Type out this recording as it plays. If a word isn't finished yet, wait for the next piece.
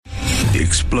The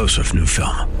explosive new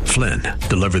film, Flynn,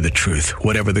 deliver the truth,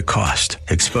 whatever the cost,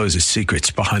 exposes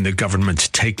secrets behind the government's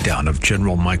takedown of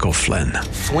General Michael Flynn.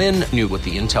 Flynn knew what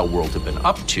the intel world had been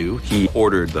up to. He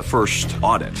ordered the first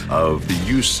audit of the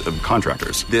use of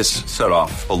contractors. This set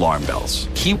off alarm bells.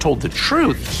 He told the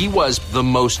truth. He was the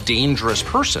most dangerous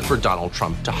person for Donald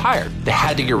Trump to hire. They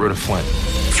had to get rid of Flynn.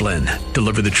 Flynn,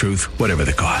 deliver the truth, whatever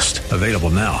the cost. Available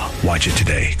now. Watch it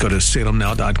today. Go to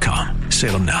salemnow.com.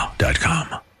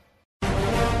 salemnow.com.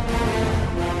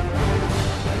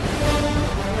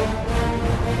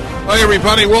 Hi,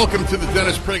 everybody. Welcome to the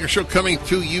Dennis Prager Show, coming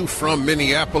to you from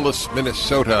Minneapolis,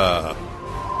 Minnesota,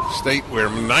 state where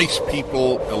nice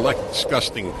people elect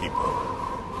disgusting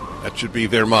people. That should be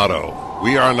their motto.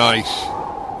 We are nice,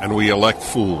 and we elect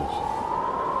fools.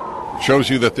 It shows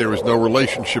you that there is no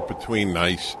relationship between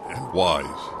nice and wise.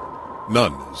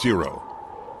 None. Zero.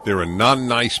 There are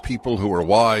non-nice people who are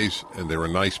wise, and there are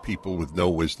nice people with no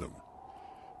wisdom.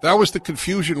 That was the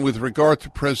confusion with regard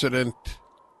to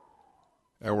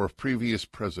our previous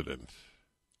president,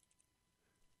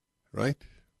 right?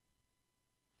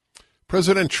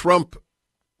 President Trump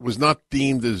was not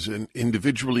deemed as an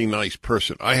individually nice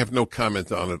person. I have no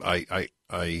comment on it.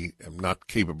 I am not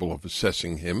capable of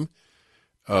assessing him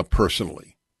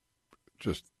personally.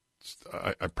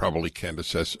 I probably can't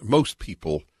assess most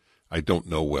people I don't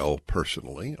know well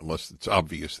personally, unless it's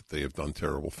obvious that they have done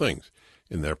terrible things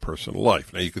in their personal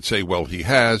life. Now, you could say, well, he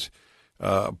has.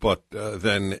 But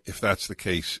then, if that's the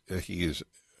case, he is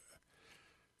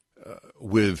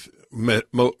with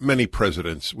many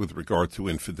presidents with regard to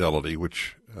infidelity,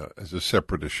 which is a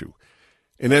separate issue.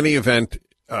 In any event,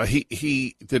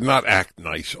 he did not act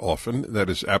nice often. That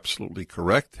is absolutely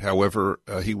correct. However,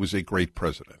 he was a great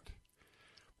president.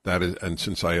 That is, and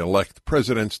since I elect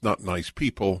presidents, not nice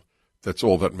people, that's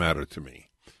all that mattered to me.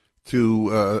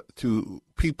 To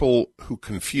people who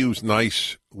confuse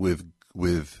nice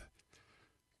with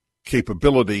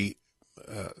capability,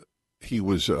 he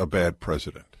was a bad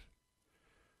president.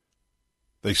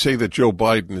 They say that Joe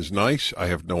Biden is nice. I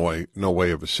have no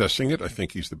way of assessing it. I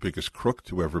think he's the biggest crook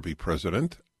to ever be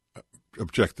president,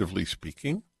 objectively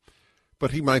speaking.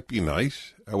 But he might be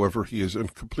nice. However, he is a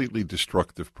completely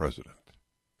destructive president.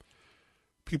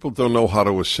 People don't know how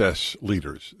to assess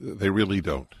leaders. They really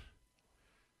don't.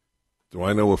 Do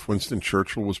I know if Winston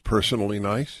Churchill was personally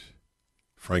nice?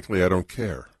 Frankly, I don't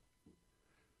care.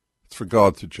 It's for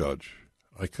God to judge.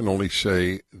 I can only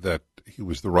say that he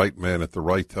was the right man at the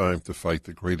right time to fight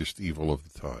the greatest evil of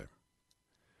the time.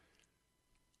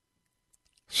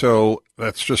 So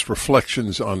that's just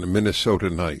reflections on the Minnesota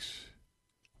nice,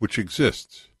 which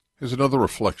exists. Here's another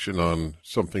reflection on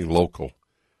something local.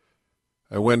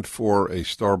 I went for a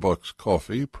Starbucks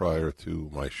coffee prior to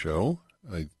my show.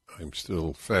 I'm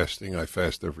still fasting. I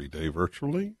fast every day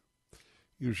virtually,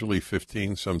 usually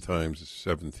 15, sometimes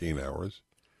 17 hours.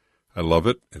 I love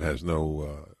it. It has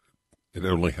it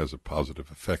only has a positive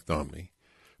effect on me.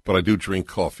 But I do drink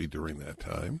coffee during that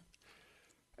time.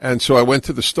 And so I went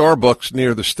to the Starbucks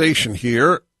near the station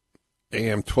here,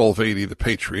 AM 1280 The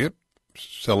Patriot,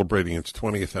 celebrating its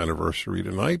 20th anniversary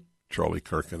tonight. Charlie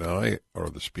Kirk and I are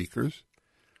the speakers.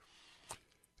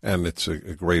 And it's a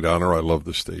great honor. I love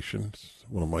the station. It's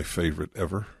one of my favorite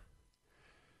ever.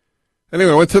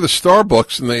 Anyway, I went to the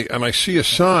Starbucks, and I see a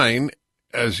sign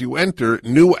as you enter,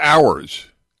 new hours,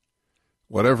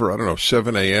 whatever, I don't know,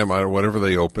 7 a.m., whatever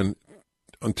they open,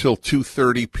 until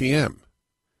 2:30 p.m.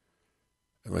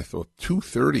 And I thought,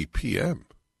 2:30 p.m.?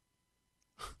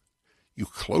 You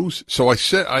close? So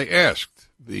I asked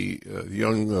the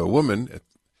young woman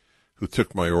who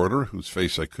took my order, whose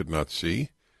face I could not see,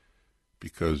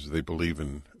 because they believe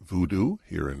in voodoo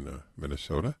here in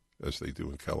Minnesota, as they do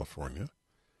in California.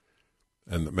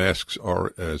 And the masks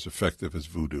are as effective as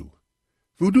voodoo.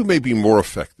 Voodoo may be more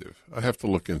effective. I have to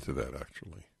look into that,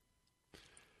 actually.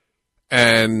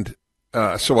 And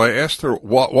so I asked her,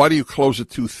 why do you close at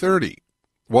 2:30?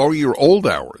 What were your old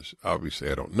hours? Obviously,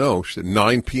 I don't know. She said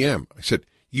 9 p.m. I said,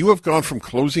 you have gone from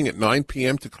closing at 9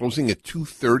 p.m. to closing at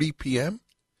 2:30 p.m.?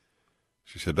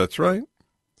 She said, that's right.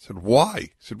 I said, why? I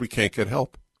said, we can't get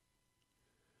help.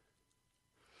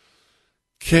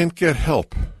 Can't get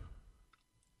help.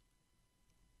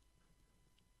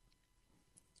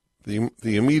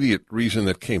 The immediate reason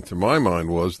that came to my mind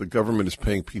was the government is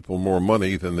paying people more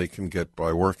money than they can get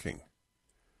by working,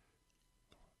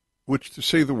 which, to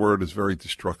say the word, is very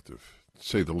destructive. To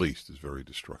say the least, is very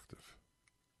destructive.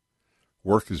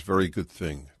 Work is a very good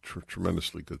thing,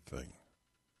 tremendously good thing.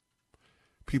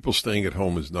 People staying at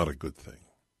home is not a good thing.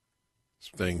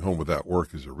 Staying home without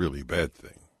work is a really bad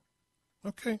thing.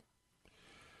 Okay.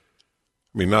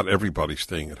 I mean, not everybody's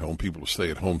staying at home. People who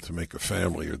stay at home to make a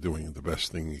family are doing the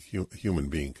best thing a human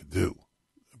being could do.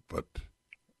 But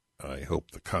I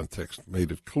hope the context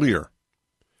made it clear.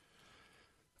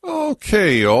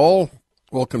 Okay, all.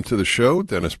 Welcome to the show.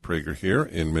 Dennis Prager here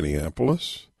in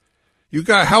Minneapolis. You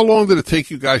guys, how long did it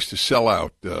take you guys to sell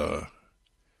out the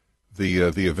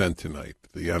event tonight,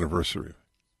 the anniversary?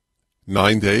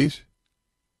 9 days?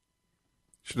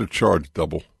 Should have charged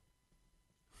double.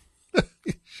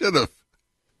 You should have.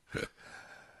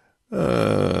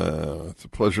 It's a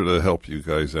pleasure to help you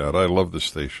guys out. I love the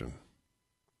station.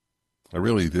 I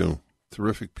really do.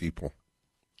 Terrific people.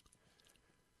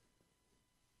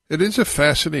 It is a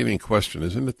fascinating question,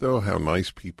 isn't it, though, how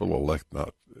nice people elect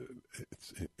not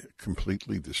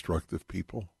completely destructive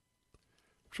people?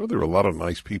 I'm sure there are a lot of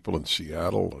nice people in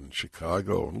Seattle and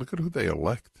Chicago, and look at who they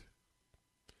elect.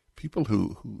 People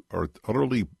who are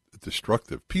utterly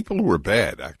destructive. People who are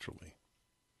bad, actually.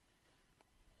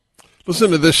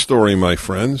 Listen to this story, my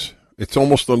friends. It's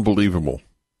almost unbelievable.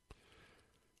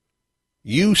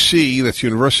 UC, that's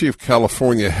University of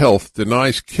California Health,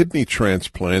 denies kidney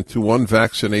transplant to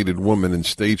unvaccinated woman in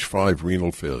stage 5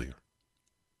 renal failure.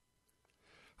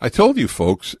 I told you,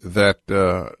 folks, that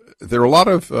there are a lot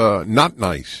of not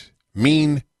nice,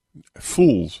 mean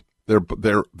fools. They're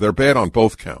bad on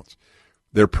both counts.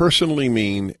 They're personally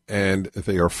mean, and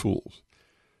they are fools.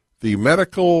 The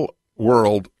medical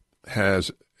world has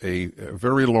a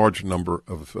very large number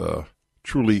of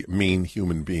truly mean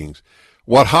human beings.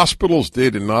 What hospitals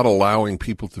did in not allowing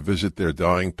people to visit their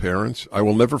dying parents, I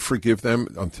will never forgive them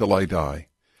until I die.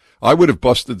 I would have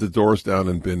busted the doors down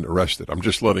and been arrested. I'm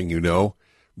just letting you know.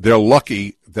 They're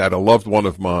lucky that a loved one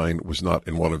of mine was not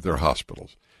in one of their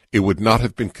hospitals. It would not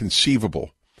have been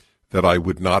conceivable that I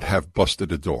would not have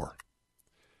busted a door.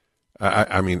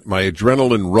 I mean, my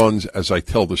adrenaline runs as I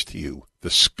tell this to you. The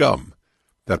scum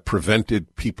that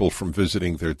prevented people from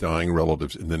visiting their dying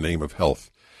relatives in the name of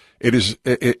health.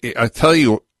 I tell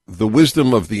you, the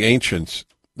wisdom of the ancients,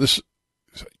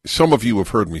 some of you have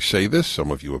heard me say this, some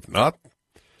of you have not.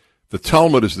 The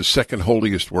Talmud is the second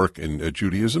holiest work in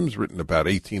Judaism. It's written about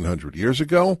 1,800 years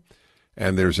ago,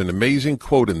 and there's an amazing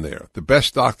quote in there. The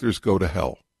best doctors go to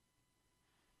hell.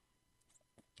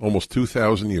 Almost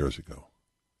 2,000 years ago.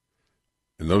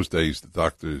 In those days, the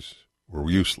doctors were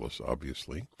useless,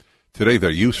 obviously. Today,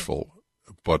 they're useful,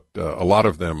 but a lot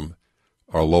of them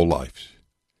are lowlifes.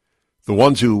 The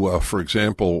ones who, for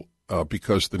example,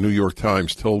 because the New York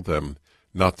Times told them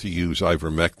not to use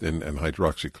ivermectin and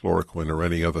hydroxychloroquine or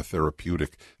any other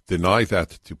therapeutic, deny that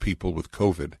to people with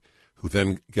COVID, who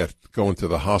then go into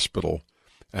the hospital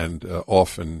and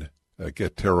often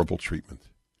get terrible treatment.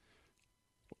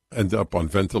 End up on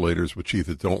ventilators which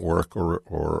either don't work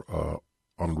or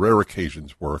on rare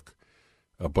occasions work,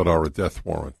 but are a death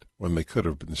warrant when they could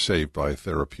have been saved by a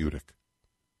therapeutic.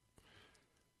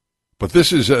 But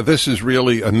this is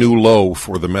really a new low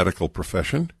for the medical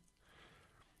profession,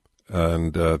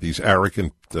 and these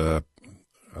arrogant. I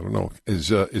don't know.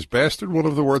 Is bastard one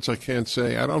of the words I can't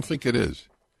say? I don't think it is.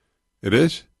 It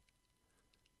is?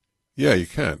 Yeah, you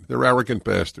can. They're arrogant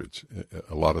bastards.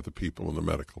 A lot of the people in the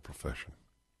medical profession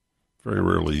very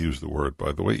rarely use the word,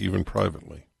 by the way, even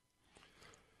privately.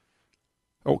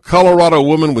 Oh, Colorado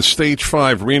woman with stage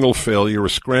 5 renal failure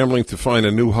is scrambling to find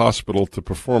a new hospital to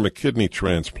perform a kidney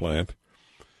transplant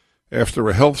after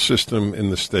a health system in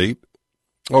the state.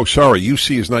 Oh, sorry,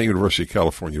 UC is not University of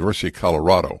California, University of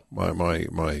Colorado. My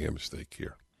mistake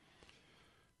here.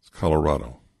 It's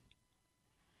Colorado.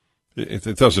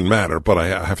 It doesn't matter, but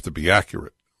I have to be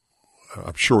accurate.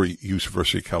 I'm sure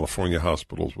University of California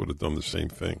hospitals would have done the same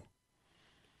thing.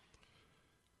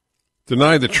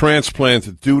 Denied the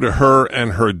transplant due to her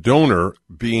and her donor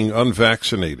being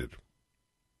unvaccinated.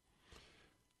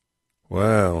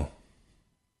 Wow.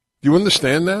 Do you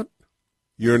understand that?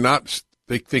 You're not,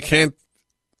 they can't,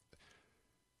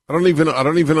 I don't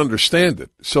even understand it.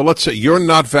 So let's say you're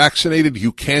not vaccinated,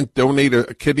 you can't donate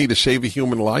a kidney to save a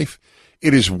human life.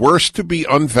 It is worse to be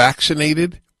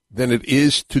unvaccinated than it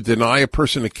is to deny a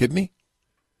person a kidney?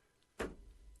 Do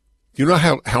you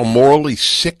know how morally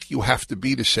sick you have to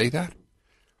be to say that?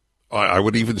 I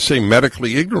would even say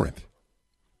medically ignorant.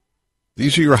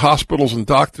 These are your hospitals and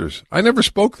doctors. I never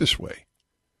spoke this way.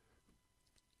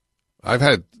 I've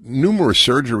had numerous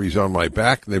surgeries on my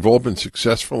back, and they've all been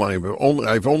successful.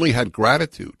 I've only had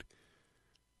gratitude,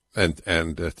 and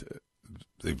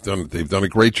they've done a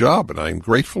great job, and I'm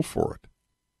grateful for it.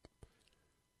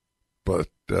 But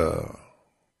I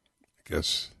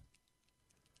guess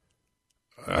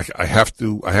I have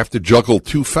to juggle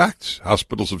two facts.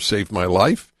 Hospitals have saved my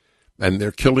life, and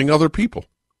they're killing other people.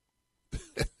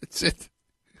 That's it.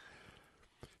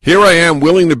 Here I am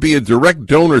willing to be a direct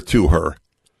donor to her.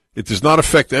 It does not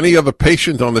affect any other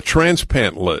patient on the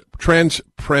transplant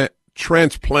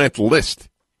list.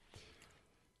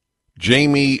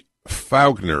 Jamie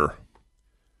Faulkner,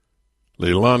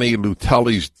 Leilani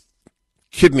Lutali's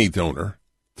kidney donor,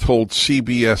 told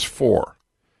CBS 4,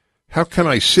 "How can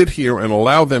I sit here and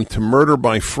allow them to murder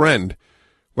my friend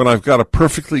when I've got a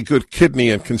perfectly good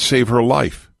kidney and can save her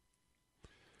life?"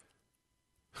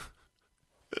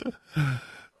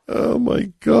 Oh,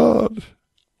 my God.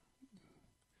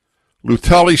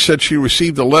 Lutali said she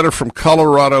received a letter from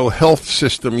Colorado Health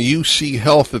System, UC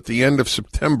Health, at the end of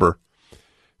September,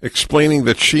 explaining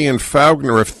that she and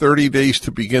Faulkner have 30 days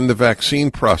to begin the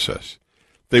vaccine process.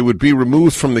 They would be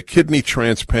removed from the kidney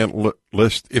transplant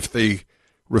list if they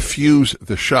refuse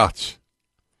the shots.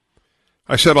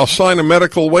 I said, "I'll sign a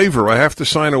medical waiver. I have to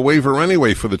sign a waiver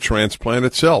anyway for the transplant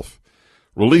itself,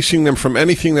 releasing them from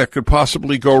anything that could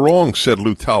possibly go wrong," said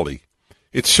Lutali.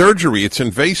 "It's surgery. It's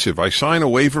invasive. I sign a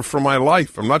waiver for my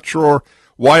life. I'm not sure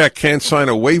why I can't sign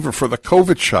a waiver for the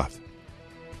COVID shot."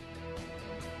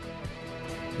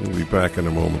 We'll be back in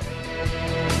a moment.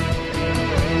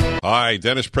 Hi,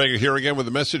 Dennis Prager here again with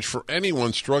a message for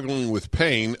anyone struggling with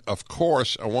pain. Of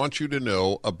course, I want you to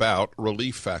know about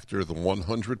Relief Factor, the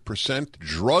 100%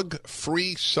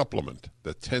 drug-free supplement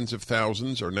that tens of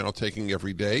thousands are now taking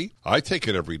every day. I take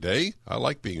it every day. I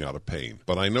like being out of pain.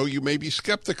 But I know you may be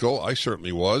skeptical. I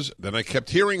certainly was. Then I kept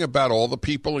hearing about all the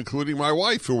people, including my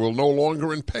wife, who were no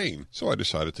longer in pain. So I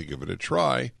decided to give it a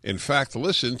try. In fact,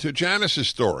 listen to Janice's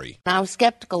story. I was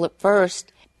skeptical at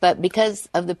first, but because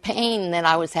of the pain that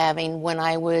I was having when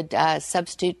I would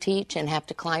substitute teach and have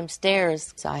to climb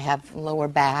stairs, so I have lower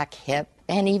back, hip,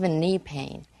 and even knee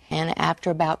pain. And after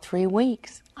about 3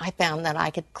 weeks, I found that I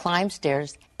could climb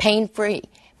stairs pain-free.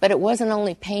 But it wasn't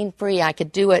only pain-free, I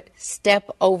could do it step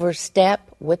over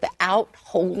step without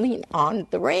holding on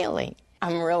the railing.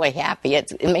 I'm really happy.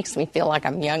 It makes me feel like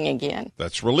I'm young again.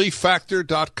 That's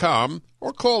ReliefFactor.com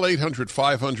or call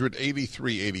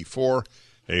 800-500-8384.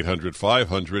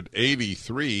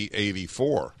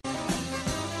 800-500-8384.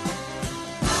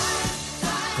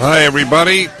 Hi,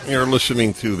 everybody. You're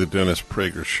listening to the Dennis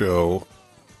Prager Show,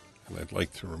 and I'd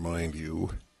like to remind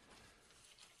you,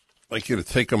 I'd like you to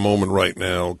take a moment right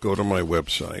now, go to my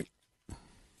website,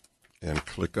 and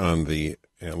click on the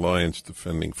Alliance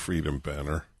Defending Freedom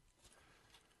banner.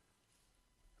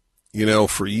 You know,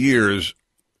 for years,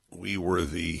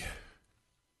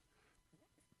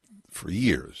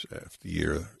 after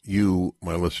year, you,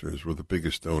 my listeners, were the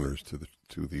biggest donors to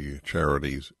the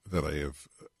charities that I have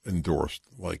endorsed,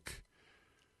 like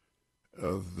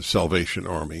the Salvation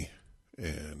Army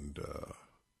and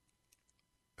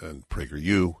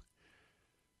PragerU.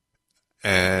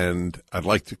 And I'd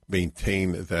like to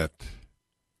maintain that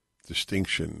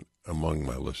distinction among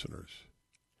my listeners.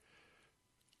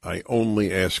 I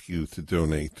only ask you to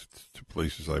donate to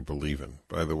places I believe in.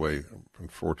 By the way,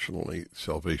 unfortunately,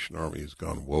 Salvation Army has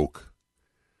gone woke.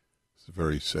 It's a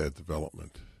very sad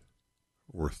development,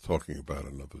 worth talking about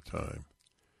another time.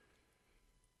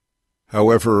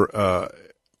 However,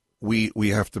 we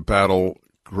have to battle a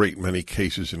great many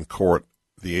cases in court.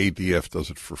 The ADF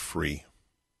does it for free,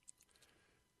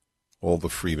 all the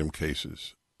freedom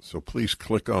cases. So please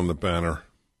click on the banner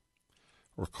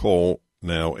or call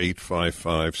now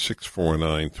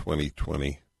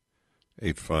 855-649-2020,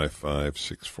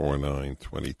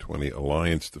 855-649-2020,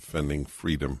 Alliance Defending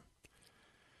Freedom.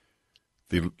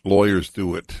 The lawyers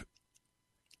do it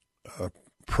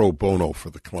pro bono for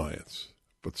the clients,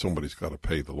 but somebody's got to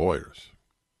pay the lawyers.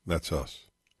 That's us.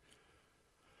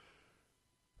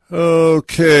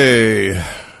 Okay,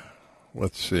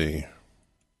 let's see.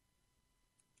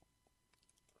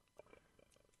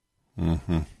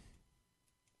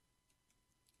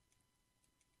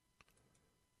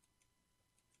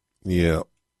 Yeah,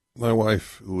 my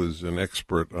wife, who is an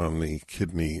expert on the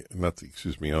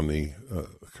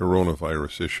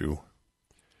coronavirus issue,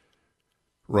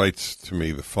 writes to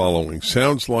me the following: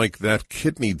 "Sounds like that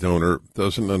kidney donor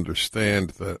doesn't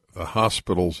understand that the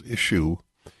hospital's issue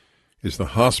is the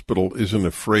hospital isn't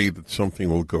afraid that something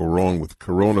will go wrong with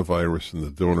coronavirus in the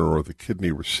donor or the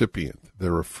kidney recipient.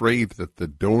 They're afraid that the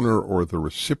donor or the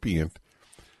recipient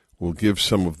will give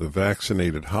some of the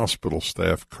vaccinated hospital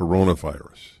staff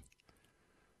coronavirus.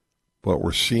 What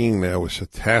we're seeing now is a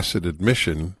tacit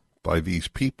admission by these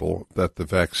people that the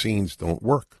vaccines don't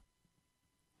work.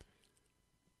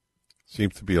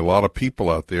 Seems to be a lot of people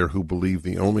out there who believe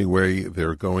the only way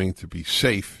they're going to be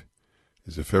safe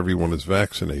is if everyone is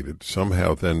vaccinated.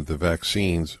 Somehow then the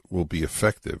vaccines will be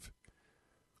effective,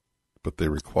 but they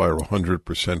require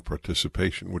 100%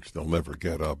 participation, which they'll never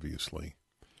get, obviously.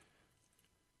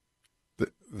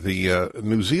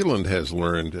 New Zealand has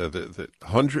learned that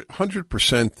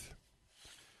 100%.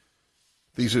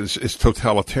 These is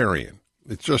totalitarian.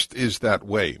 It just is that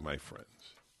way, my friends.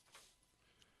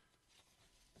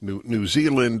 New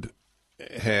Zealand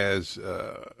has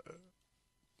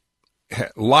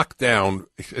locked down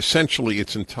essentially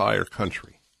its entire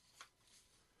country.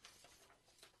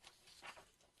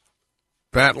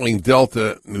 Battling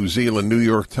Delta, New Zealand, New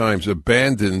York Times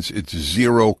abandons its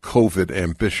zero COVID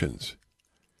ambitions.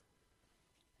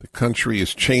 The country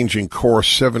is changing course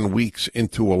 7 weeks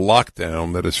into a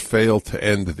lockdown that has failed to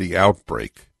end the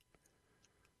outbreak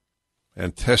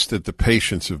and tested the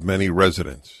patience of many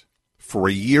residents. For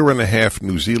a year and a half,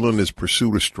 New Zealand has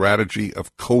pursued a strategy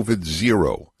of COVID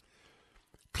zero,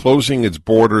 closing its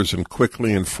borders and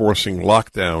quickly enforcing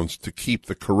lockdowns to keep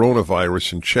the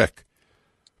coronavirus in check,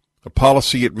 a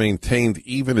policy it maintained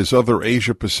even as other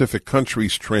Asia-Pacific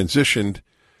countries transitioned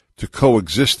to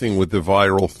coexisting with the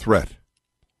viral threat.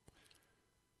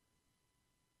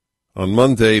 On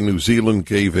Monday, New Zealand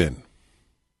gave in.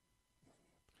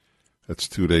 That's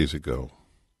 2 days ago.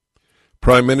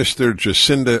 Prime Minister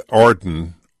Jacinda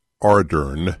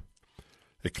Ardern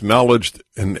acknowledged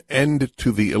an end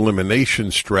to the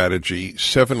elimination strategy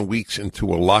 7 weeks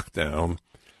into a lockdown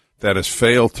that has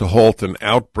failed to halt an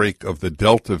outbreak of the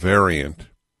Delta variant,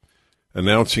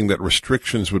 announcing that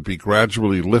restrictions would be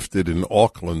gradually lifted in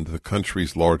Auckland, the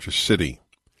country's largest city.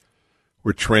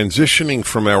 We're transitioning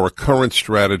from our current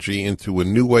strategy into a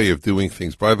new way of doing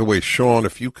things. By the way, Sean,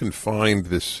 if you can find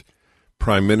this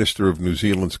Prime Minister of New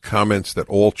Zealand's comments that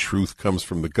all truth comes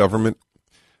from the government,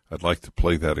 I'd like to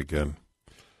play that again.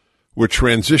 We're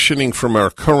transitioning from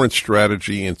our current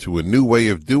strategy into a new way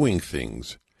of doing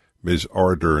things, Ms.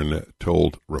 Ardern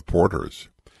told reporters.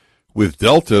 With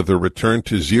Delta, the return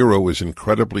to zero is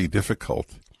incredibly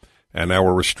difficult, and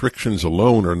our restrictions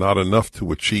alone are not enough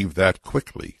to achieve that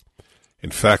quickly.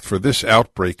 In fact, for this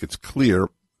outbreak, it's clear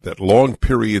that long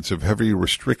periods of heavy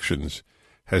restrictions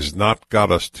has not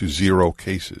got us to zero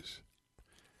cases.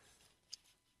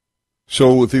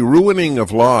 So the ruining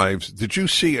of lives, did you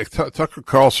see, Tucker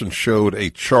Carlson showed a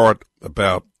chart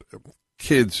about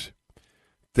kids'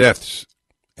 deaths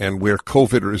and where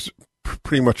COVID is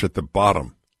pretty much at the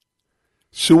bottom.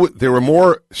 There are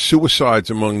more suicides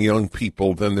among young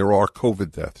people than there are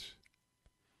COVID deaths.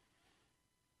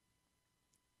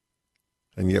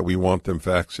 And yet we want them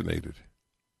vaccinated.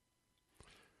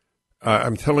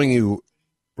 I'm telling you,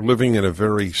 we're living in a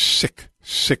very sick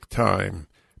time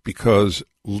because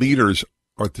leaders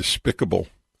are despicable.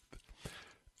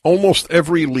 Almost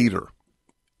every leader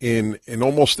in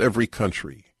almost every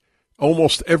country,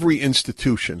 almost every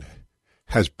institution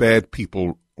has bad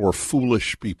people or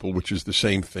foolish people, which is the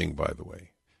same thing, by the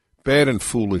way. Bad and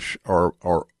foolish are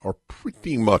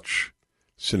pretty much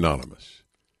synonymous.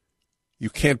 You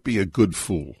can't be a good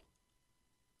fool.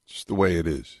 It's the way it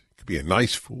is. You can be a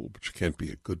nice fool, but you can't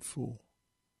be a good fool.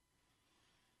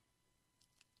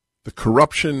 The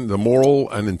corruption, the moral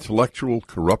and intellectual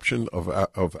corruption of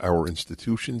our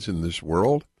institutions in this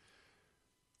world,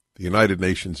 the United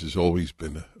Nations has always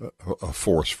been a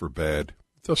force for bad.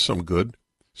 It does some good.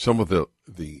 Some of the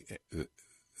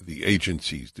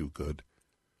agencies do good.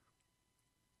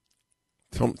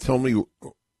 Tell me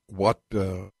what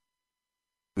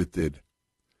it did.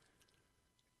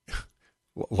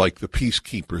 Like the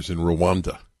peacekeepers in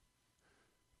Rwanda.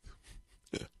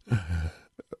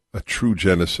 A true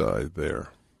genocide there,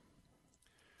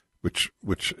 which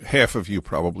half of you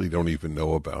probably don't even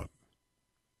know about.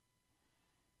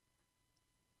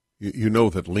 You know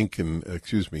that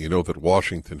you know that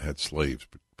Washington had slaves,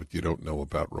 but you don't know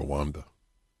about Rwanda.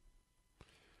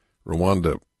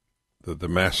 Rwanda, the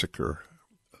massacre,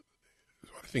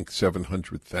 I think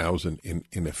 700,000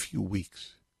 in a few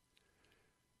weeks.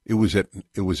 It was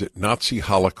at Nazi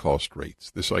Holocaust rates.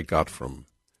 This I got from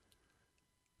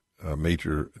a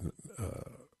man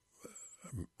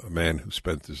who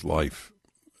spent his life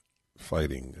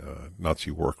fighting Nazi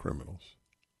war criminals.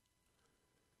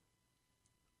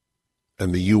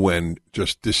 And the UN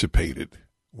just dissipated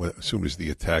as soon as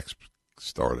the attacks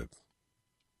started.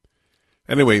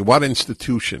 Anyway, what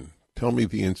institution? Tell me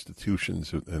the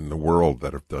institutions in the world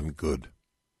that have done good.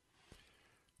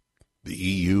 The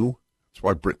EU? That's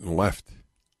why Britain left.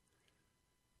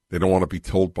 They don't want to be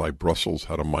told by Brussels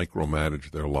how to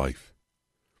micromanage their life.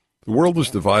 The world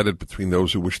is divided between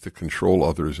those who wish to control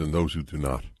others and those who do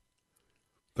not.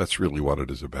 That's really what it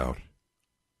is about.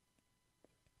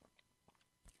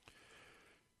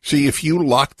 See, if you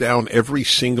lock down every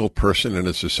single person in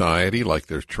a society like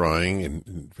they're trying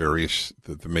in various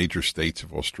the major states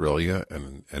of Australia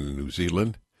and New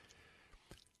Zealand,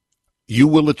 you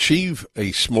will achieve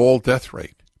a small death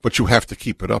rate. But you have to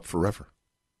keep it up forever.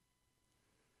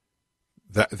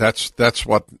 That's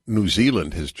what New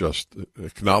Zealand has just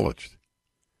acknowledged.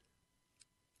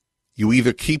 You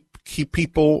either keep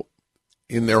people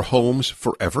in their homes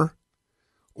forever,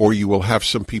 or you will have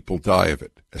some people die of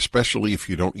it, especially if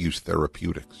you don't use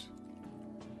therapeutics.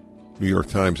 New York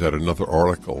Times had another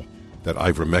article that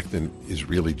ivermectin is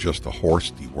really just a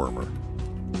horse dewormer,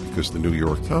 because the New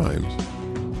York Times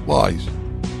lies.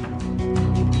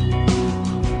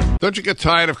 Don't you get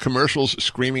tired of commercials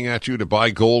screaming at you to buy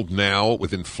gold now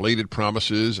with inflated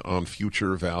promises on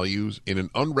future values? In an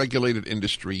unregulated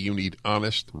industry, you need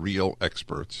honest, real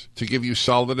experts to give you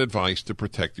solid advice to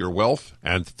protect your wealth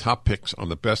and top picks on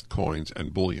the best coins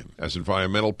and bullion. As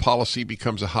environmental policy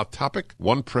becomes a hot topic,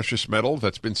 one precious metal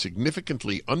that's been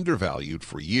significantly undervalued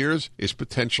for years is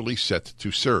potentially set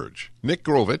to surge. Nick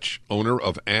Grovich, owner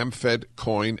of AmFed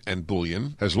Coin and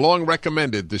Bullion, has long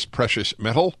recommended this precious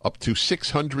metal. Up to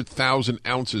 600,000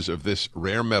 ounces of this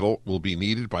rare metal will be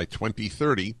needed by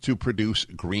 2030 to produce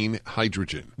green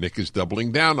hydrogen. Nick is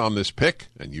doubling down on this pick,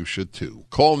 and you should too.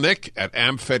 Call Nick at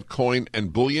AmFed Coin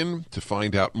and Bullion to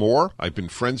find out more. I've been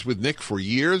friends with Nick for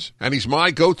years, and he's my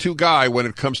go-to guy when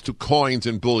it comes to coins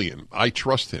and bullion. I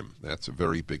trust him. That's a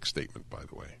very big statement, by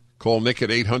the way. Call Nick at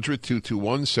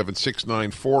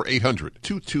 800-221-7694,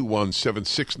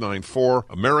 800-221-7694,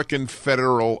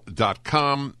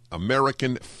 AmericanFederal.com,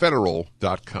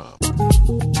 AmericanFederal.com.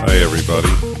 Hi,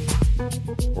 everybody.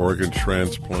 Organ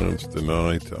transplants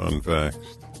denied to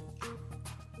unvaxxed.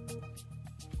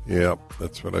 Yep,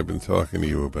 that's what I've been talking to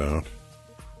you about.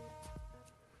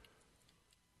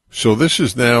 So this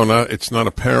is now it's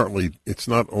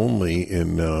not only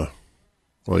in...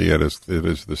 Well, yeah, it is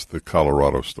the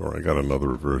Colorado story. I got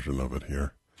another version of it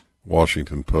here.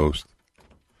 Washington Post.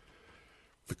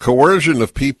 The coercion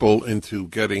of people into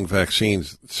getting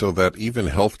vaccines so that even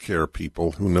healthcare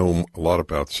people who know a lot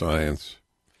about science,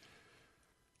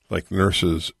 like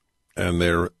nurses, and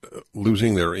they're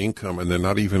losing their income and they're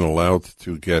not even allowed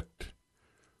to get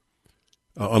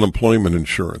unemployment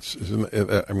insurance.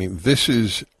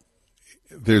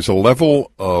 There's a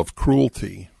level of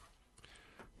cruelty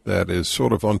that is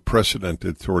sort of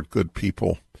unprecedented toward good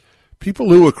people. People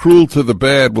who are cruel to the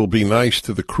bad will be nice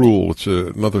to the cruel. It's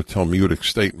another Talmudic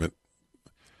statement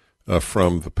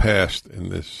from the past in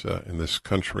this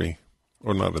country,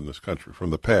 or not in this country, from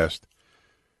the past.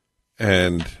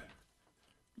 And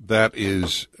that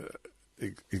is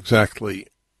exactly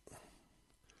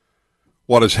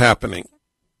what is happening.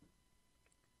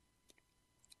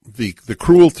 The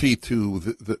cruelty to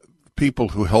the people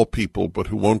who help people but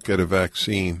who won't get a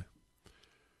vaccine,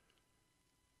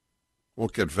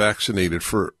 won't get vaccinated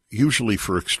usually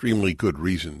for extremely good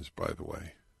reasons, by the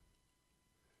way.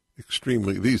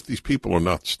 These people are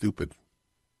not stupid.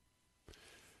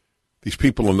 These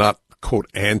people are not, quote,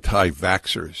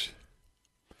 anti-vaxxers.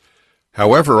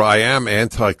 However, I am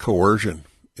anti-coercion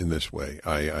in this way.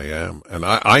 I am. And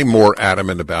I'm more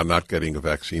adamant about not getting a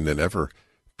vaccine than ever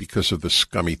because of the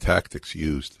scummy tactics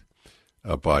used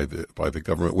by the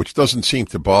government, which doesn't seem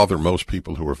to bother most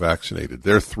people who are vaccinated.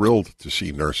 They're thrilled to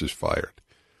see nurses fired.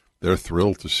 They're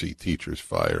thrilled to see teachers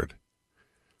fired.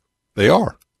 They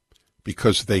are,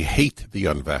 because they hate the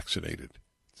unvaccinated.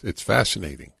 It's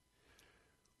fascinating.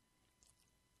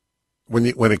 When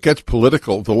it gets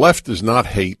political, the left does not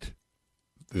hate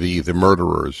the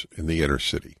murderers in the inner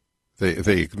city.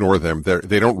 They ignore them.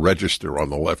 They don't register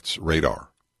on the left's radar.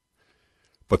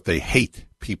 But they hate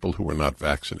people who are not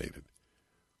vaccinated,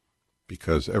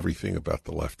 because everything about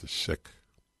the left is sick.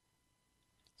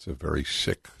 It's a very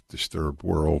sick, disturbed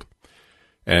world,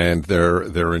 and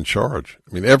they're in charge.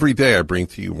 I mean, every day I bring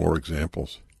to you more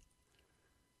examples.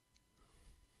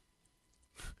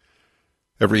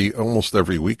 Almost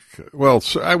every week. Well,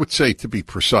 so I would say, to be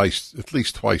precise, at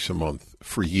least twice a month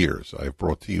for years, I've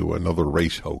brought to you another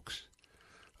race hoax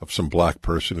of some black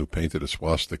person who painted a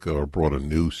swastika or brought a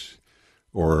noose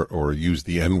or used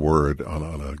the N-word on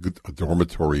a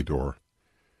dormitory door.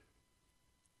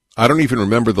 I don't even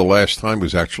remember the last time it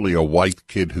was actually a white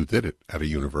kid who did it at a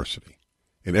university.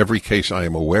 In every case I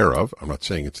am aware of, I'm not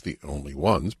saying it's the only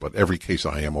ones, but every case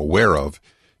I am aware of,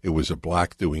 it was a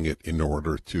black doing it in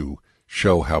order to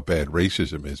show how bad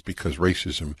racism is, because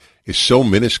racism is so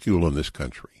minuscule in this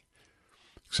country,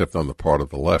 except on the part of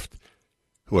the left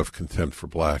who have contempt for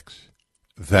blacks,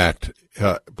 that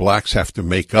blacks have to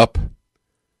make up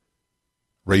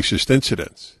racist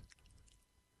incidents.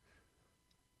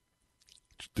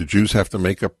 Did Jews have to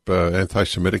make up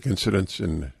anti-Semitic incidents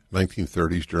in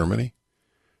 1930s Germany?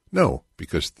 No,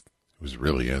 because it was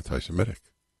really anti-Semitic.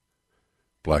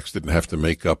 Blacks didn't have to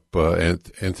make up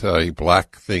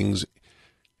anti-black things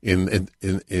in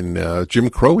Jim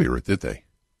Crow era, did they?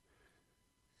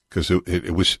 Because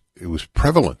it was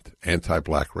prevalent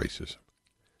anti-black racism.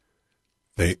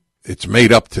 It's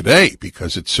made up today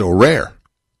because it's so rare.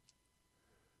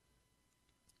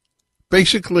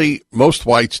 Basically, most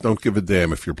whites don't give a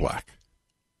damn if you're black,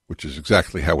 which is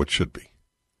exactly how it should be.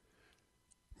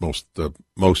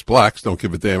 Most blacks don't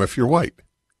give a damn if you're white,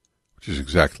 which is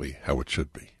exactly how it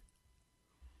should be.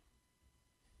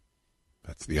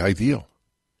 That's the ideal.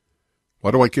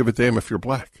 Why do I give a damn if you're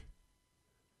black?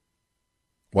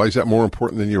 Why is that more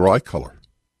important than your eye color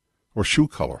or shoe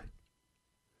color?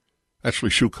 Actually,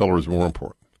 shoe color is more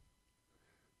important.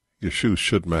 Your shoes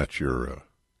should match the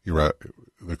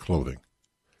clothing.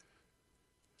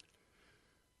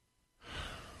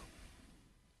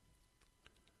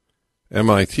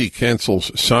 MIT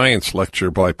cancels science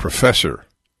lecture by professor,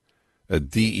 a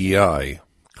DEI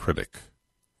critic.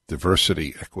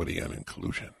 Diversity, equity, and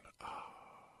inclusion.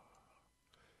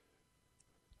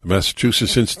 The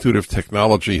Massachusetts Institute of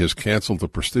Technology has canceled a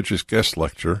prestigious guest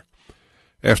lecture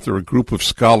after a group of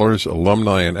scholars,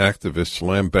 alumni, and activists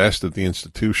lambasted the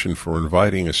institution for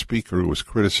inviting a speaker who has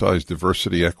criticized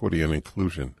diversity, equity, and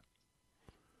inclusion.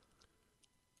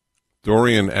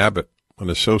 Dorian Abbott, an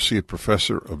associate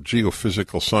professor of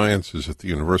geophysical sciences at the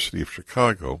University of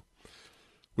Chicago,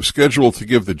 was scheduled to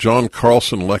give the John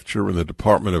Carlson Lecture in the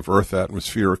Department of Earth,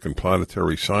 Atmospheric, and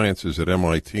Planetary Sciences at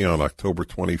MIT on October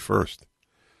 21st.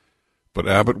 But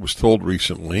Abbott was told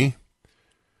recently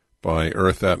by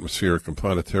Earth, Atmospheric, and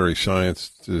Planetary Science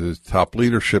top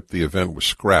leadership the event was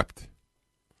scrapped.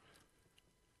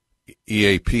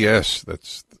 EAPS,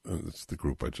 that's the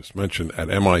group I just mentioned, at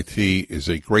MIT is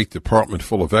a great department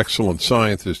full of excellent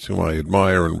scientists whom I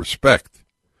admire and respect,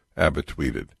 Abbott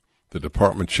tweeted. The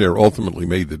department chair ultimately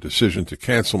made the decision to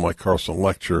cancel my Carlson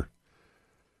lecture.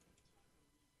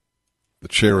 The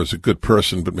chair is a good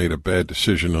person, but made a bad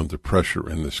decision under pressure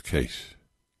in this case.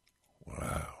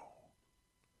 Wow.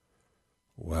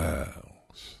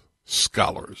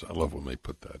 Scholars. I love when they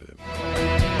put that in.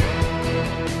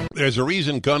 There's a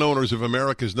reason Gun Owners of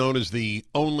America is known as the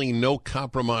only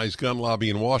no-compromise gun lobby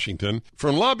in Washington.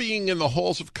 From lobbying in the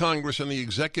halls of Congress and the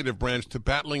executive branch to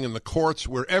battling in the courts,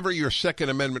 wherever your Second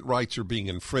Amendment rights are being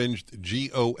infringed,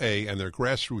 GOA and their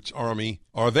grassroots army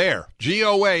are there.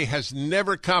 GOA has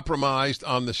never compromised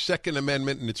on the Second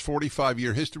Amendment in its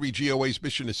 45-year history. GOA's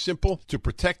mission is simple: to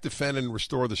protect, defend, and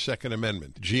restore the Second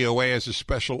Amendment. GOA has a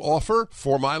special offer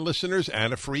for my listeners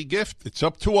and a free gift. It's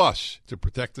up to us to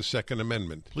protect the Second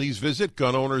Amendment. Please visit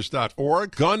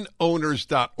gunowners.org,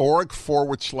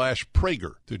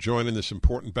 gunowners.org/Prager to join in this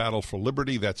important battle for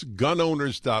liberty. That's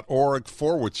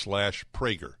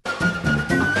gunowners.org/Prager.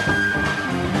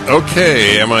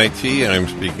 Okay, MIT, I'm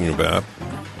speaking about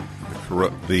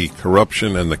the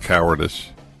corruption and the cowardice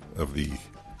of the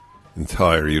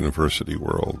entire university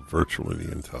world, virtually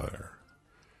the entire,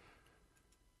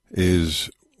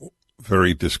 is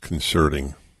very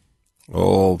disconcerting.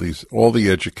 All the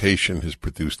education has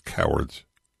produced cowards.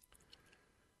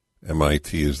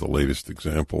 MIT is the latest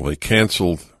example. They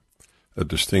canceled a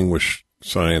distinguished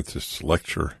scientist's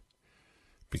lecture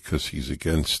because he's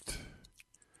against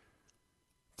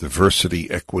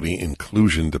diversity, equity,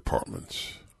 inclusion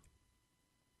departments.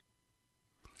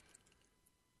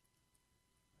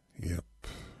 Yep.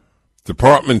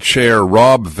 Department Chair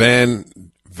Rob van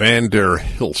der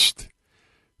Hilst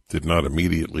did not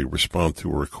immediately respond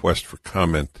to a request for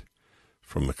comment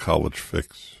from the College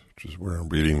Fix, which is where I'm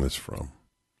reading this from.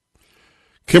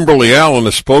 Kimberly Allen,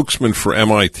 a spokesman for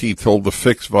MIT, told the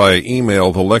Fix via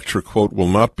email the lecture, quote, will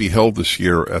not be held this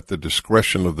year at the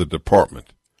discretion of the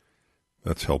department.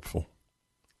 That's helpful.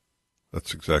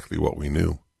 That's exactly what we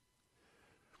knew.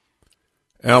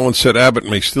 Allen said Abbott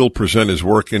may still present his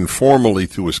work informally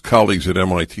to his colleagues at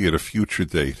MIT at a future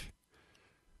date.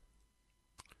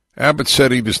 Abbott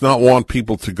said he does not want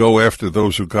people to go after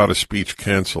those who got a speech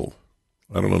canceled.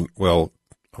 I don't know. Well,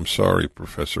 I'm sorry,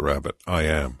 Professor Abbott. I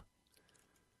am.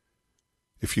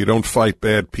 If you don't fight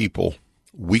bad people,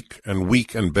 weak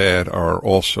and bad are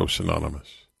also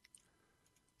synonymous.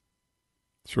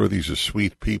 Sure, these are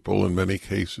sweet people in many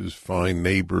cases, fine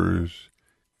neighbors,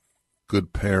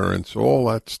 good parents, all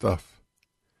that stuff.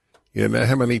 You know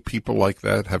how many people like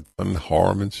that have done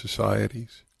harm in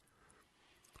societies?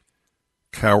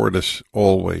 Cowardice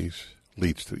always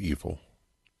leads to evil.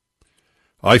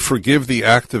 I forgive the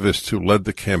activists who led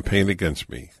the campaign against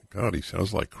me. God, he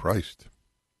sounds like Christ.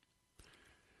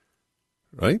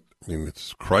 Right? I mean,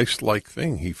 it's a Christ-like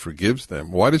thing. He forgives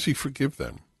them. Why does he forgive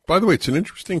them? By the way, it's an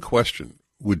interesting question.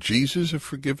 Would Jesus have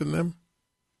forgiven them?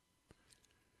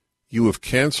 You have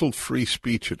canceled free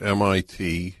speech at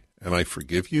MIT, and I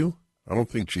forgive you? I don't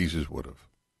think Jesus would have.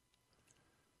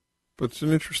 But it's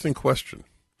an interesting question.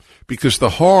 Because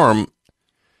the harm,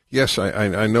 yes,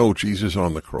 I know Jesus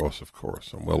on the cross, of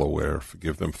course. I'm well aware.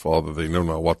 Forgive them, Father, they know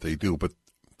not what they do. But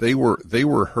they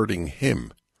were hurting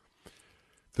him.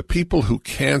 The people who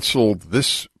canceled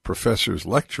this professor's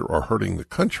lecture are hurting the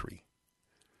country.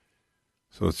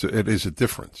 So it is a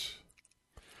difference.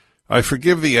 I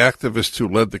forgive the activists who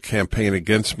led the campaign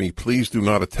against me. Please do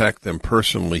not attack them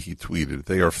personally, he tweeted.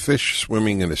 They are fish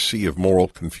swimming in a sea of moral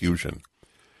confusion.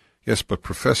 Yes, but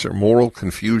Professor, moral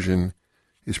confusion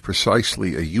is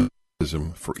precisely a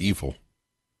euphemism for evil.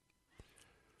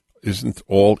 Isn't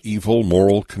all evil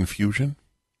moral confusion?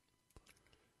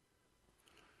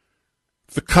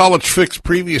 The College Fix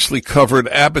previously covered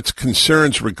Abbott's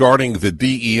concerns regarding the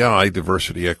DEI,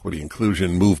 Diversity, Equity,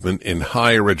 Inclusion movement in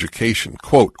higher education.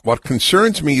 Quote, what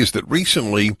concerns me is that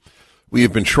recently we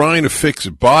have been trying to fix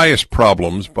bias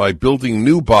problems by building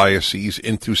new biases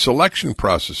into selection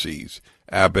processes,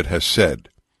 Abbott has said,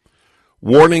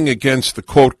 warning against the,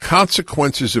 quote,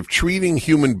 consequences of treating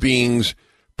human beings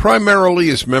primarily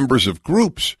as members of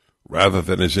groups rather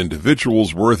than as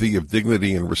individuals worthy of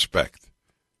dignity and respect.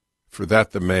 For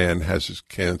that, the man has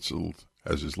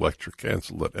his lecture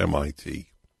canceled at MIT.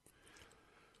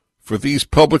 For these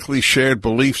publicly shared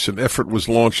beliefs, an effort was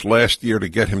launched last year to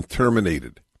get him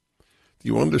terminated. Do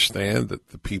you understand that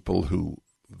the people who,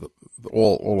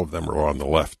 all of them are on the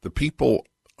left, the people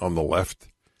on the left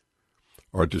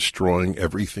are destroying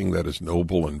everything that is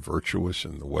noble and virtuous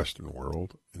in the Western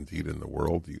world, indeed in the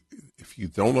world? If you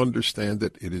don't understand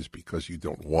it, it is because you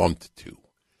don't want to.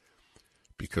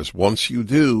 Because once you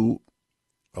do,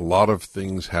 a lot of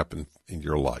things happen in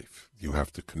your life. You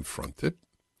have to confront it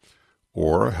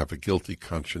or have a guilty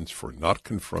conscience for not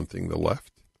confronting the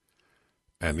left.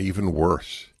 And even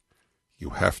worse, you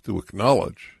have to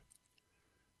acknowledge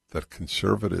that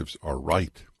conservatives are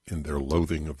right in their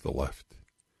loathing of the left.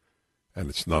 And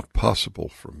it's not possible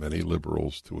for many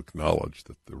liberals to acknowledge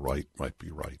that the right might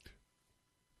be right.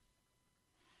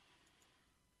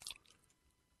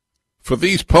 For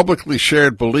these publicly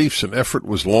shared beliefs, an effort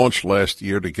was launched last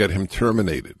year to get him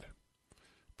terminated.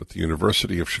 But the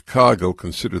University of Chicago,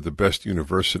 considered the best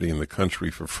university in the country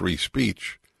for free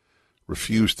speech,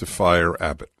 refused to fire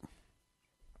Abbott.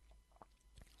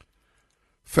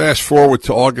 Fast forward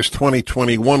to August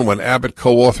 2021 when Abbott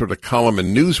co-authored a column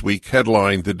in Newsweek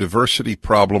headlined The Diversity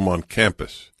Problem on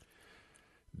Campus.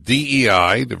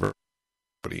 DEI, Diversity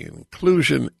and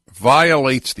Inclusion,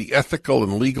 violates the ethical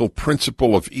and legal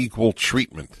principle of equal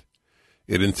treatment.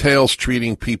 It entails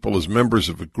treating people as members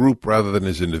of a group rather than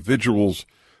as individuals,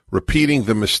 repeating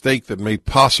the mistake that made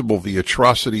possible the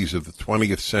atrocities of the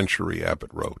 20th century,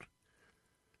 Abbott wrote.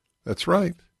 That's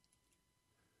right.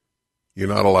 You're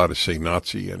not allowed to say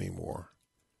Nazi anymore.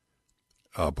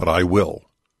 But I will.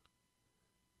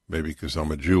 Maybe because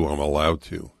I'm a Jew, I'm allowed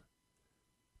to.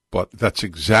 But that's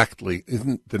exactly,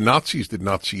 the Nazis did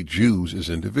not see Jews as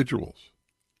individuals,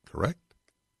 correct?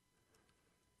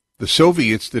 The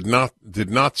Soviets did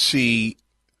not see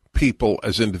people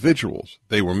as individuals.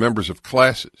 They were members of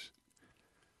classes.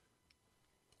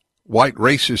 White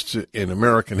racists in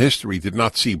American history did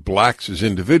not see blacks as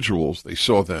individuals. They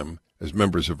saw them as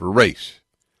members of a race.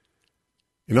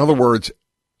 In other words,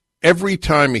 every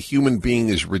time a human being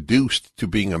is reduced to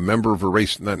being a member of a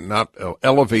race, not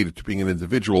elevated to being an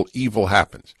individual, evil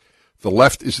happens. The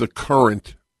left is the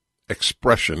current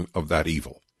expression of that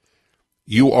evil.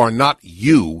 You are not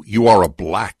you. You are a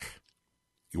black.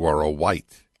 You are a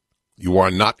white. You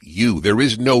are not you. There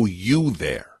is no you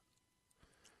there.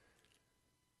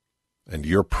 And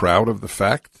you're proud of the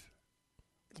fact,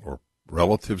 or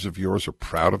relatives of yours are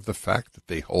proud of the fact that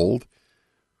they hold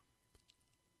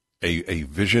a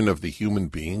vision of the human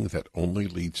being that only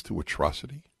leads to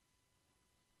atrocity?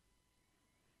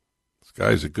 This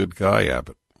guy's a good guy,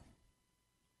 Abbott.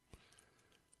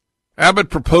 Abbott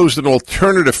proposed an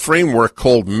alternative framework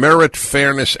called Merit,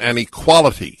 Fairness, and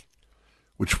Equality,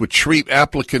 which would treat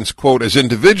applicants, quote, as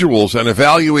individuals and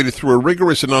evaluated through a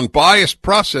rigorous and unbiased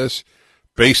process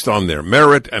based on their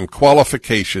merit and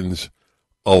qualifications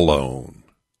alone.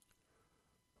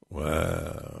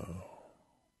 Wow.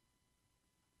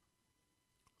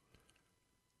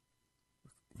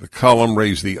 The column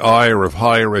raised the ire of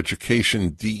higher education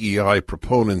DEI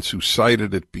proponents who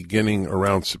cited it beginning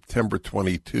around September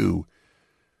 22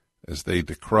 as they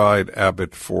decried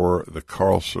Abbott for the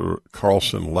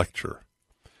Carlson lecture.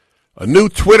 A new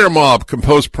Twitter mob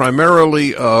composed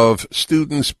primarily of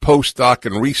students, postdoc,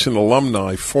 and recent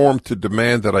alumni formed to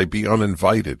demand that I be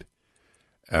uninvited.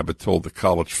 Abbott told the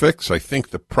College Fix, I think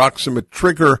the proximate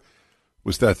trigger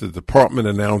was that the department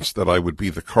announced that I would be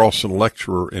the Carlson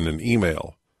lecturer in an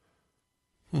email.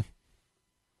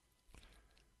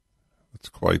 That's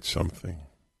quite something.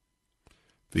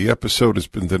 The episode has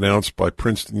been denounced by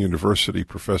Princeton University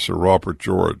professor Robert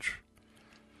George.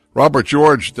 Robert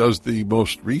George does the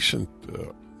most recent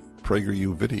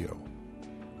PragerU video.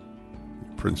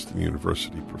 Princeton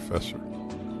University professor.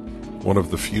 One of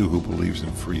the few who believes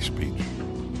in free speech.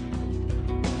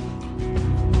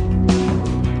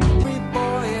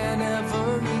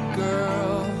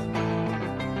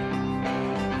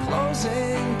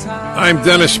 I'm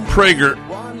Dennis Prager.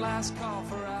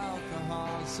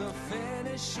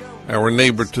 Our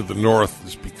neighbor to the north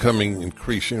is becoming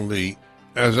increasingly,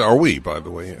 as are we, by the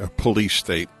way, a police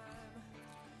state.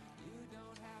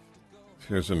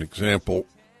 Here's an example.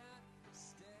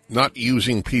 Not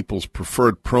using people's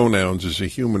preferred pronouns is a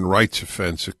human rights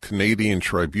offense, a Canadian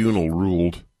tribunal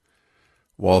ruled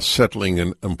while settling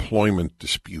an employment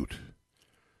dispute.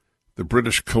 The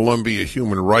British Columbia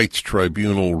Human Rights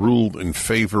Tribunal ruled in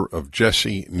favor of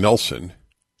Jesse Nelson,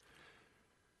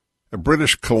 a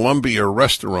British Columbia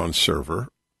restaurant server,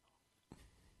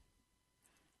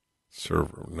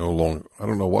 no longer, I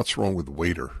don't know what's wrong with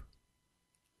waiter.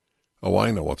 Oh,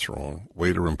 I know what's wrong.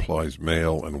 Waiter implies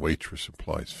male and waitress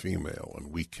implies female,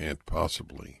 and we can't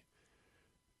possibly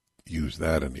use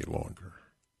that any longer.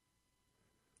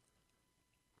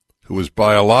 Who is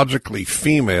biologically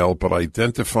female but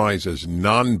identifies as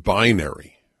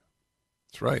non-binary.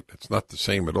 That's right. It's not the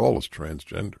same at all as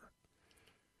transgender.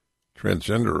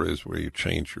 Transgender is where you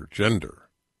change your gender.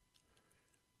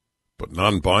 But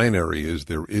non-binary is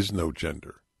there is no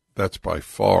gender. That's by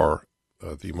far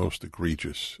the most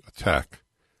egregious attack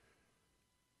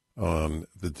on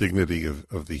the dignity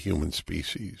of the human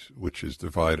species, which is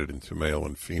divided into male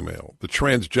and female. The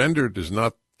transgender does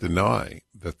not deny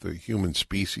that the human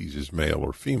species is male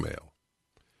or female.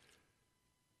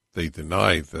 They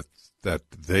deny that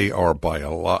they are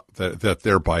that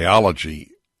their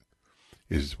biology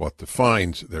is what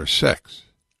defines their sex,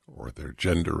 or their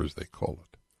gender as they call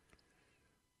it.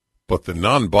 But the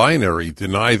non-binary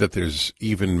deny that there's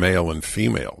even male and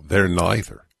female. They're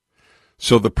neither.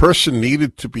 So the person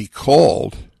needed to be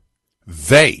called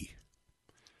they.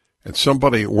 And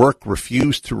somebody at work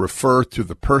refused to refer to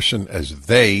the person as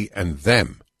they and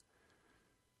them.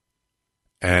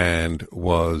 And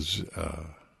was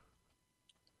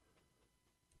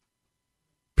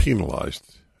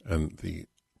penalized. And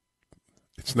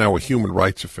it's now a human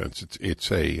rights offense.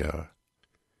 It's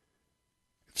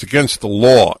against the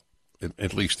law,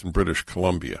 at least in British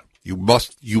Columbia. You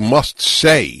must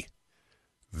say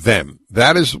them.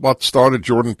 That is what started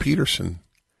Jordan Peterson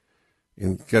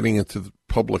in getting into the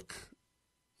public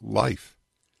life,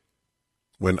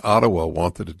 when Ottawa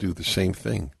wanted to do the same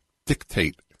thing,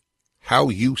 dictate how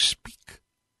you speak.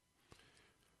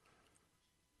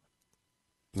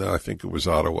 No, I think it was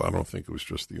Ottawa. I don't think it was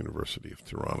just the University of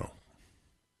Toronto.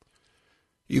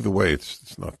 Either way,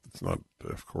 it's not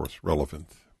of course relevant,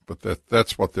 but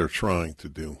that's what they're trying to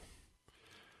do.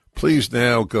 Please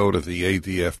now go to the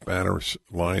ADF banner,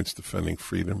 Alliance Defending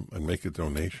Freedom, and make a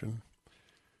donation.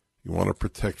 You want to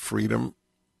protect freedom,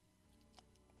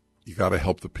 you got to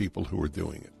help the people who are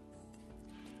doing it.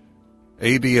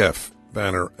 ADF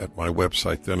banner at my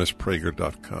website,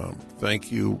 DennisPrager.com.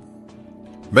 Thank you.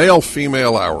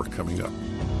 Male-female hour coming up.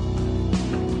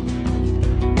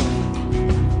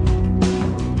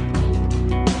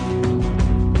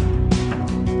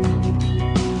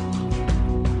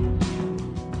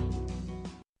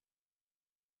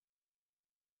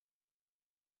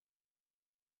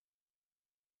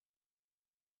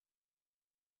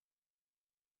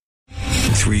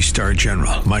 Three-star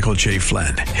General Michael J.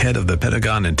 Flynn, head of the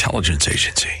Pentagon Intelligence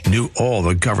Agency, knew all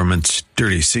the government's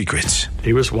dirty secrets.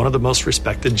 He was one of the most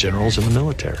respected generals in the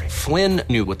military. Flynn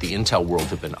knew what the intel world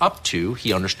had been up to.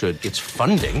 He understood its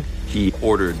funding. He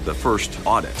ordered the first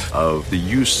audit of the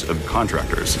use of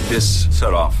contractors. This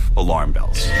set off alarm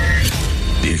bells.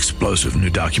 The explosive new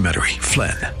documentary,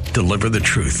 Flynn, Deliver the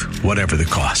Truth, Whatever the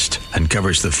Cost,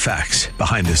 uncovers the facts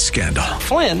behind this scandal.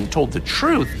 Flynn told the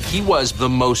truth. He was the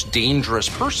most dangerous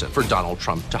person for Donald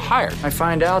Trump to hire. I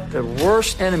find out the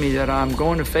worst enemy that I'm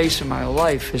going to face in my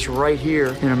life is right here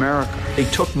in America. They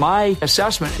took my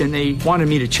assessment and they wanted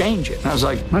me to change it. And I was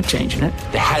like, I'm not changing it.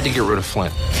 They had to get rid of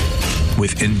Flynn.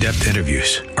 With in-depth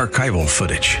interviews, archival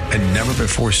footage, and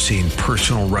never-before-seen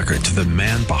personal records of the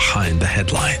man behind the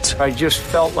headlines. I just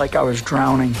felt like I was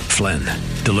drowning. Flynn,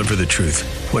 Deliver the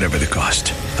Truth, Whatever the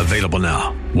Cost. Available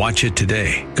now. Watch it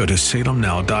today. Go to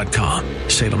salemnow.com.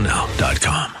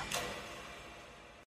 salemnow.com.